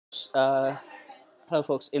Uh, Hello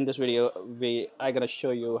folks, in this video I gonna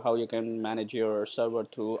show you how you can manage your server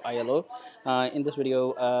through ILO. In this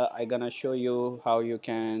video I gonna show you how you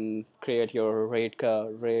can create your RAID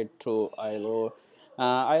through ILO.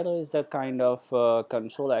 ILO is the kind of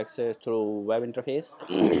console access through web interface.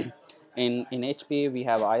 In HP we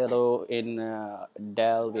have ILO, in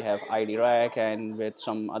Dell we have ID Rack, and with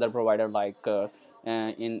some other provider like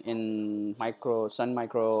in Sun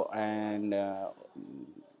Micro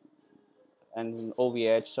and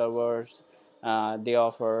OVH servers. They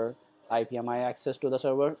offer IPMI access to the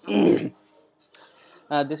server.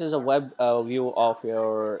 This is a web view of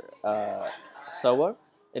your server.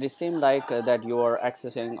 It is seem like that you are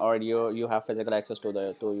accessing, or you have physical access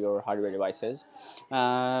to your hardware devices.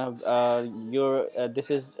 Your this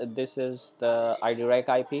is the ID rack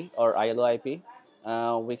IP or ILO IP.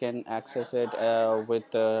 We can access it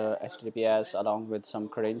with HTTPS along with some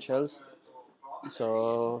credentials.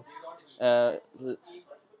 So uh,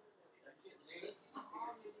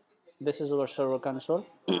 this is our server console.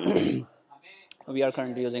 We are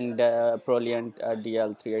currently using the Proliant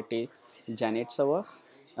DL380 Janet server.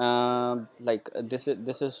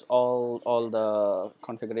 This is all the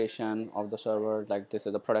configuration of the server. Like, this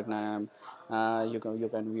is the product name. You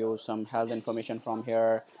can view some health information from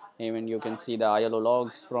here. Even you can see the ILO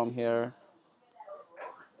logs from here,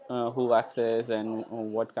 who access and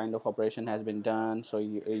what kind of operation has been done. So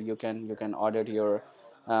you can audit your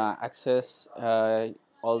access.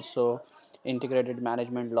 Also integrated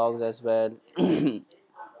management logs as well.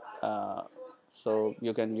 uh, so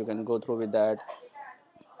you can go through with that.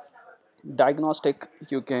 Diagnostic,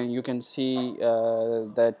 you can see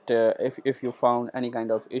that if you found any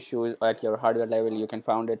kind of issue at your hardware level, you can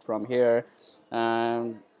found it from here.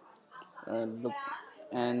 um, Look,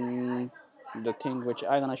 and the thing which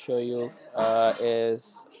I'm gonna show you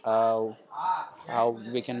is how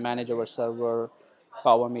we can manage our server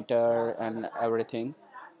power meter and everything.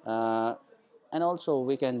 uh, and also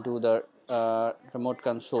we can do the remote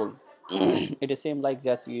console. It is same like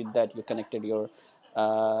that you connected your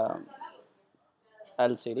uh,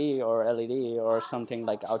 LCD or LED or something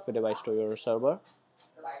like output device to your server.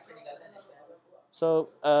 So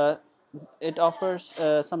it offers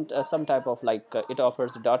some type of it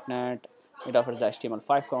offers the .NET, it offers the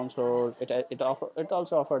HTML5 console, it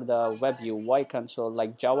also offers the web UI console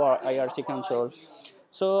like Java IRC console.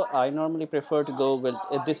 So I normally prefer to go with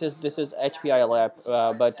this is HP ILO,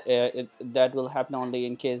 but that will happen only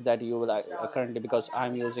in case that you will currently, because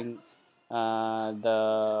I'm using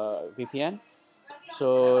the VPN.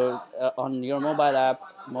 So on your mobile app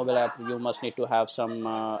you must need to have some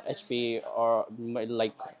HP or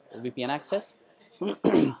like VPN access.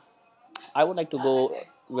 I would like to go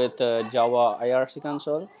with Java IRC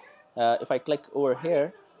console. If I click over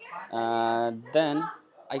here, then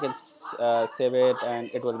I can save it, and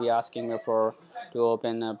it will be asking me for to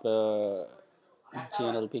open up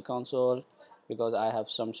GNLP console, because I have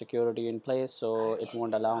some security in place, so it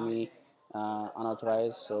won't allow me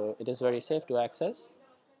unauthorized. So it is very safe to access.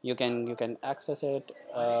 You can access it.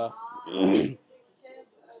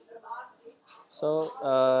 So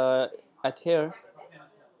at here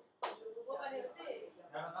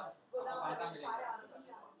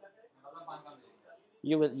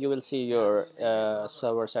you will see your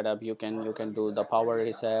server setup. You can do the power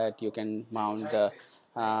reset. You can mount the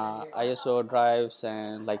ISO drives,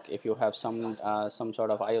 and like if you have some sort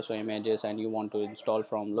of ISO images and you want to install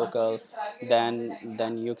from local, then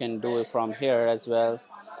you can do it from here as well.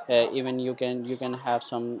 Even you can have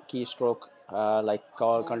some keystroke, like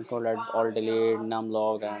call controller or delete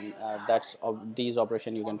numlog, and these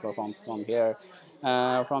operation you can perform from here.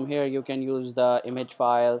 From here you can use the image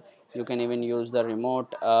file. You can even use the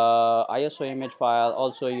remote ISO image file.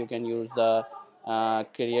 Also you can use the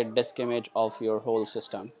create disk image of your whole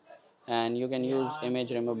system, and you can use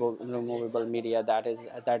image removable media that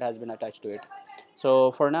has been attached to it.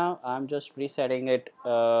 So for now I'm just resetting it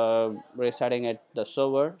the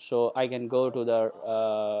server, so I can go to the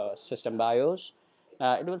system BIOS.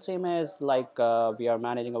 It will seem as like we are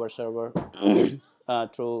managing our server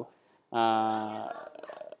through uh,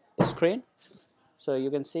 screen. So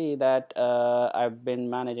you can see that I've been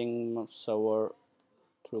managing server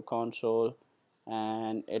through console,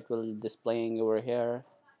 and it will displaying over here.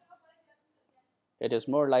 It is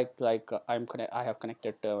more like I have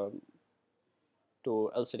connected to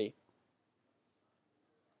LCD.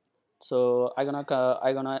 So I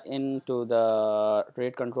gonna into the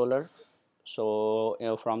RAID controller. So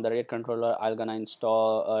from the RAID controller I'm gonna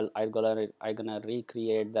install I'm gonna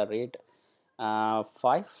recreate the RAID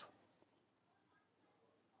 5.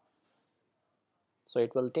 So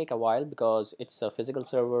it will take a while because it's a physical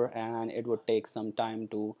server and it would take some time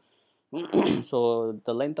to so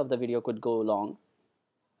the length of the video could go long.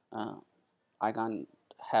 uh, I can't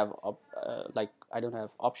have like I don't have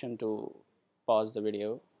option to pause the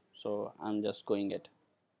video, so I'm just going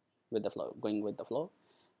with the flow.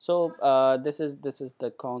 So this is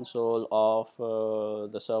the console of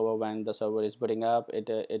the server. When the server is booting up, it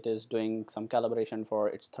is doing some calibration for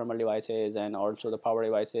its thermal devices and also the power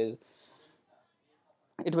devices.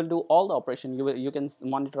 It will do all the operation. You can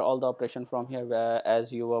monitor all the operation from here,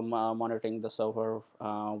 as you are monitoring the server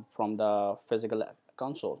from the physical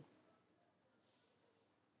console.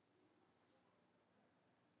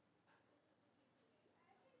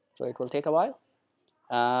 So it will take a while.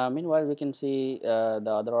 Meanwhile, we can see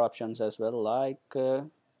the other options as well, like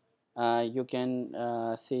you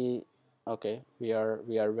can see. Okay, we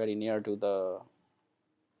are very near to the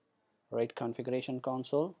right configuration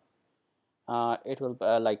console. It will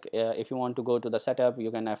if you want to go to the setup,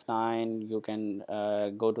 you can F9. You can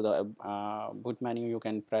go to the boot menu. You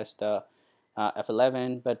can press the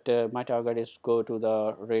F11, but my target is go to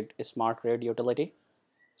the smart read utility.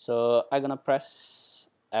 So I'm gonna press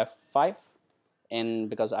F5 in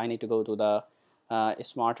because I need to go to the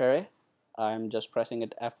smart array. I'm just pressing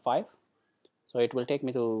it F5, so it will take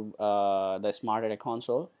me to the smart array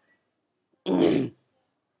console.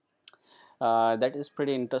 That is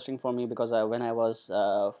pretty interesting for me because when I was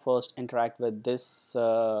first interact with this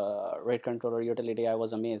rate controller utility, I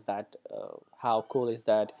was amazed that how cool is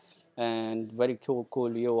that, and very cool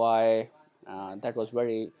UI. That was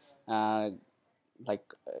very uh,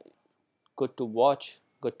 like good to watch,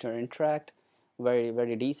 good to interact,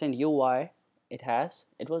 very decent UI it has.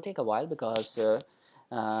 It will take a while because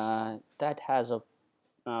that has a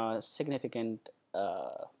significant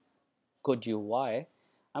good UI.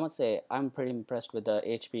 I must say I'm pretty impressed with the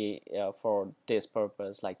HP for this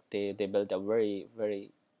purpose. Like they built a very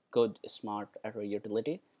good smart array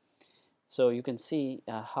utility. So you can see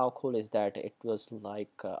how cool is that. It was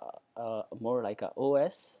like more like a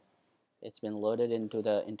OS. It's been loaded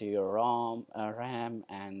into your RAM,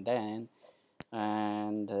 and then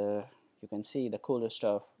you can see the cooler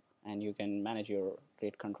stuff, and you can manage your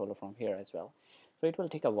rate controller from here as well. So it will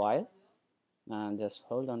take a while, and just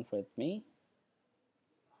hold on with me.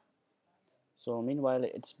 So meanwhile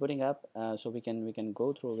it's booting up, so we can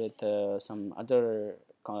go through with some other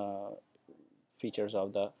uh, features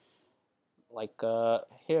of the, like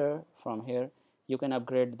here. From here you can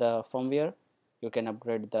upgrade the firmware, you can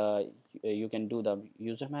upgrade the you can do the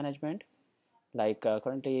user management. Like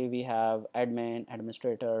currently we have admin,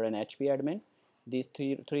 administrator, and HP admin. These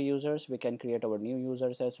three users, we can create our new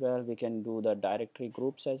users as well. We can do the directory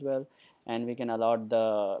groups as well, and we can allow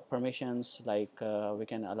the permissions, like we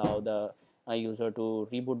can allow the user to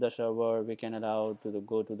reboot the server. We can allow to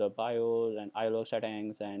go to the BIOS and ILO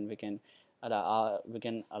settings, and we can allow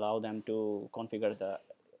them to configure the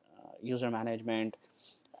user management.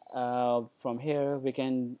 From here we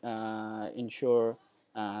can ensure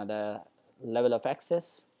the level of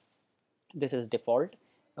access. This is default.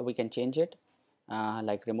 We can change it,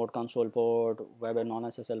 like remote console port, web and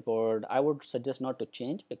non-SSL port. I would suggest not to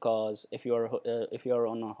change, because if you're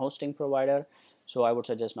on a hosting provider, so I would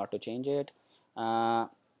suggest not to change it. uh,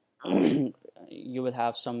 you will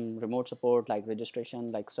have some remote support like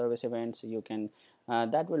registration, like service events. You can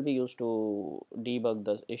that will be used to debug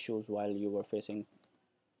the issues while you were facing.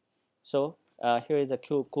 So here is a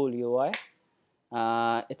cool UI.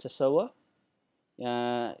 It's a server,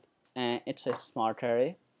 and it's a smart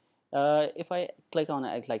array. If I click on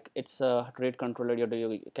it, like it's a rate controller,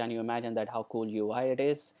 can you imagine that how cool UI it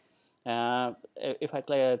is? If I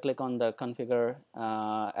click on the configure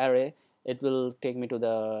array, it will take me to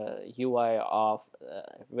the UI of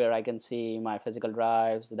where I can see my physical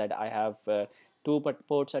drives, that I have two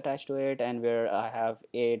ports attached to it, and where I have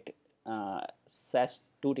 8 SAS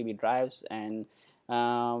 2 TB drives, and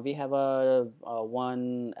we have a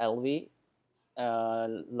one LV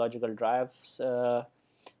logical drives.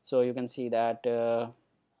 So you can see that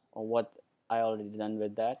what I already done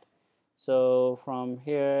with that. So from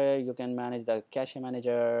here you can manage the cache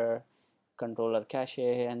manager, controller cache,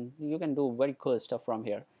 and you can do very cool stuff from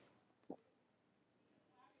here.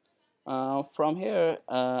 From here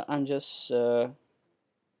I'm just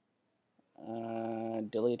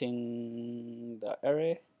deleting the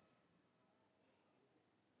array.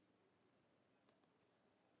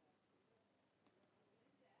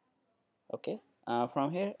 Okay,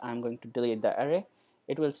 from here I'm going to delete the array.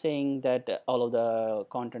 It will saying that all of the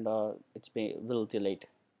content will delete.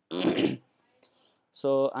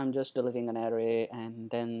 So I'm just deleting an array, and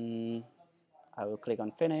then I will click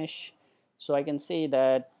on finish. So I can see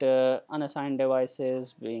that unassigned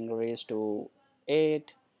devices being raised to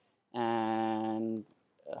 8, and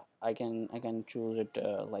I can choose it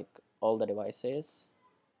like all the devices.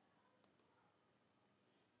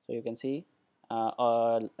 So you can see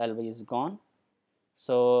all LV is gone.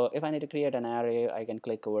 So if I need to create an array, I can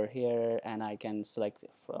click over here and I can select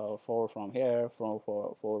 4 from here,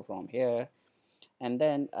 4 from here, and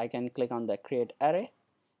then I can click on the create array.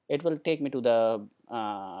 It will take me to the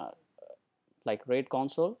like RAID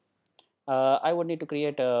console. I would need to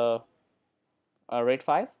create a RAID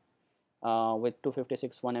 5 with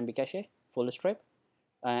 256 1 MB cache, full strip,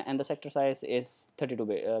 and the sector size is 32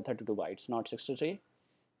 bytes, not 63.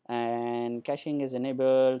 And caching is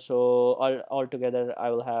enabled, so altogether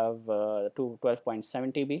I will have 12.7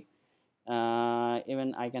 TB.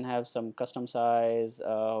 Even I can have some custom size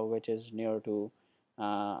which is near to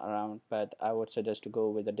around, but I would suggest to go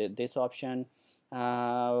with this option.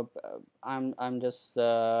 uh, I'm just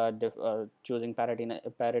choosing parity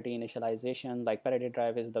initialization. Like parity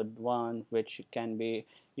drive is the one which can be,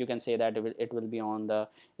 you can say that it will be on the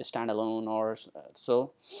standalone or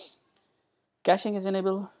so. Caching is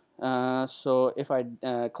enabled. So if I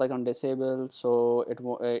click on disable, so it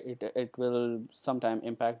will sometime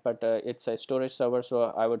impact, but it's a storage server,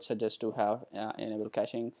 so I would suggest to have enable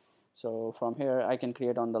caching. So from here I can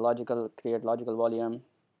create on the create logical volume,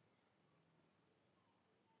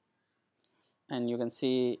 and you can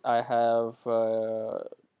see I have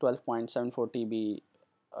 12.74 TB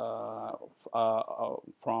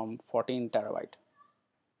from 14 terabyte.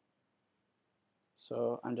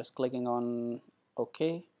 So I'm just clicking on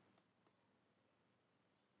OK.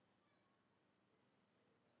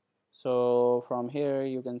 So from here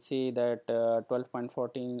you can see that 12.74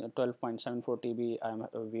 TB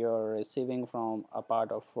we are receiving from a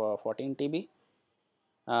part of 14 TB.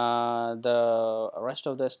 The rest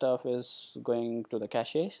of the stuff is going to the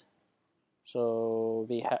caches. So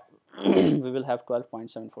we have we will have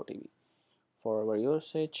 12.74 TB for our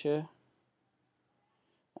usage.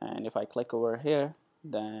 And if I click over here,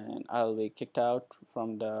 then I'll be kicked out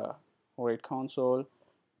from the RAID console,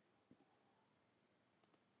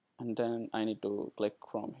 and then I need to click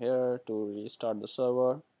from here to restart the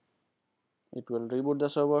server. It will reboot the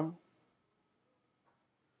server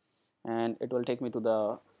and it will take me to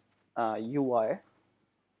the UI.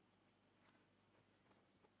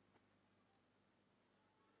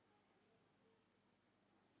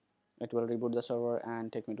 It will reboot the server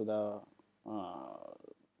and take me to the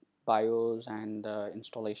BIOS and the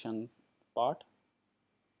installation part.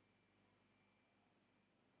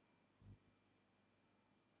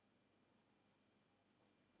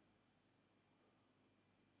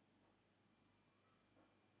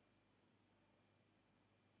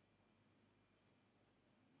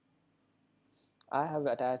 I have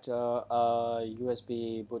attached a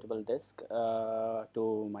USB bootable disk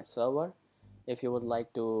to my server. If you would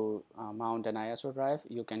like to mount an ISO drive,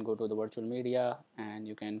 you can go to the virtual media and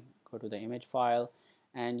you can go to the image file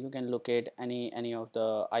and you can locate any of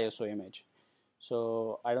the ISO image.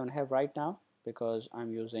 So I don't have right now because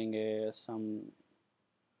I'm using some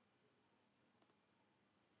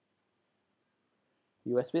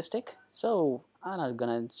USB stick. So I'm not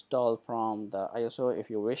gonna install from the ISO. If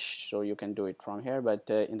you wish, so you can do it from here, but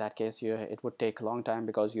in that case it would take a long time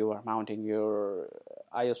because you are mounting your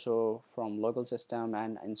ISO from local system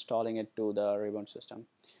and installing it to the remote system.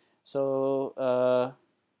 So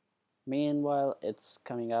meanwhile it's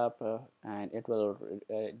coming up and it will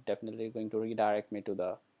definitely going to redirect me to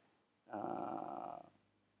the uh,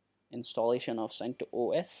 installation of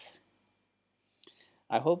CentOS.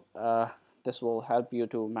 I hope this will help you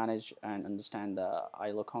to manage and understand the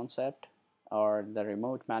ILO concept or the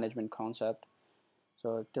remote management concept.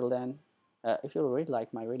 So till then, if you really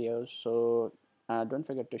like my videos, so don't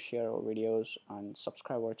forget to share our videos and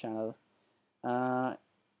subscribe our channel. Uh,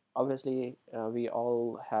 Obviously, we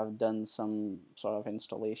all have done some sort of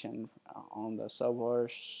installation on the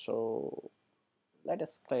servers. So let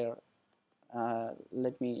us clear.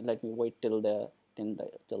 Let me wait till the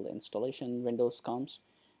installation windows comes,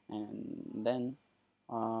 and then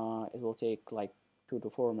it will take like 2 to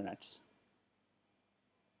 4 minutes.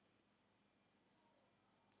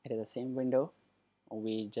 It is the same window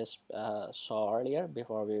we just saw earlier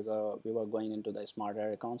before we were going into the smart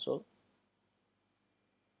array console.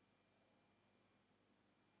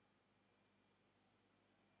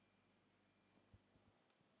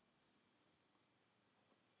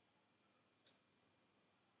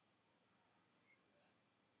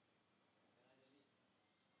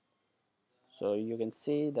 So you can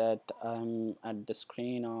see that I'm at the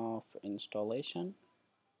screen of installation.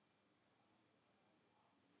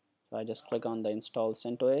 So I just click on the install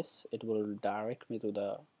CentOS. It will direct me to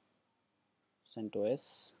the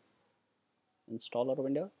CentOS installer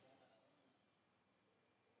window.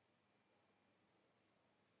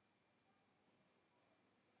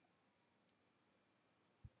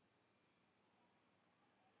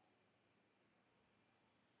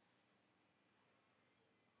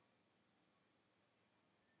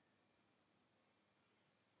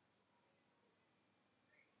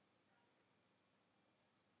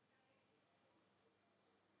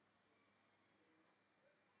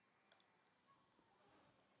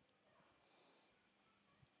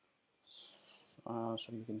 So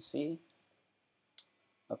you can see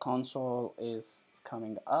the console is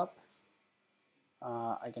coming up.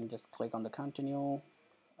 I can just click on the continue.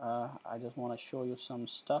 I just want to show you some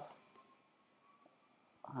stuff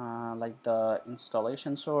like the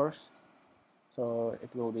installation source. So it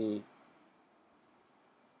will be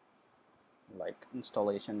like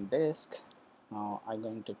installation disk. Now I'm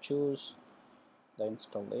going to choose the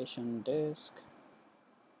installation disk.